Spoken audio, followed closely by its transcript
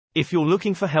If you're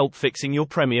looking for help fixing your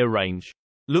Premier range,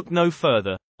 look no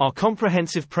further. Our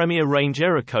comprehensive Premier range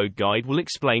error code guide will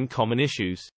explain common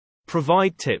issues,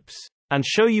 provide tips, and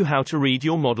show you how to read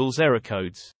your model's error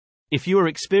codes. If you are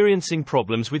experiencing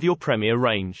problems with your Premier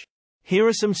range, here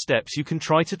are some steps you can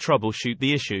try to troubleshoot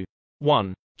the issue.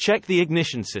 1. Check the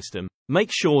ignition system.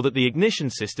 Make sure that the ignition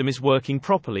system is working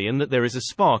properly and that there is a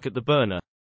spark at the burner.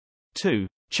 2.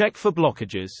 Check for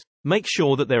blockages. Make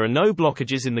sure that there are no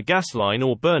blockages in the gas line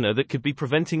or burner that could be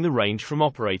preventing the range from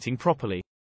operating properly.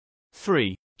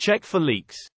 3. Check for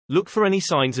leaks. Look for any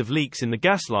signs of leaks in the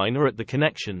gas line or at the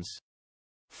connections.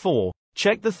 4.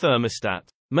 Check the thermostat.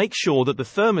 Make sure that the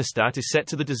thermostat is set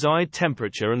to the desired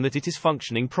temperature and that it is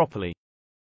functioning properly.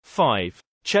 5.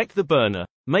 Check the burner.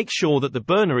 Make sure that the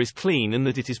burner is clean and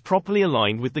that it is properly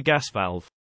aligned with the gas valve.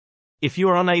 If you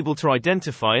are unable to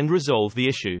identify and resolve the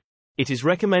issue, it is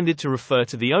recommended to refer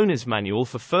to the owner's manual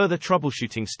for further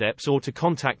troubleshooting steps or to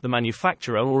contact the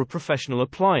manufacturer or a professional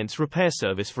appliance repair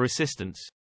service for assistance.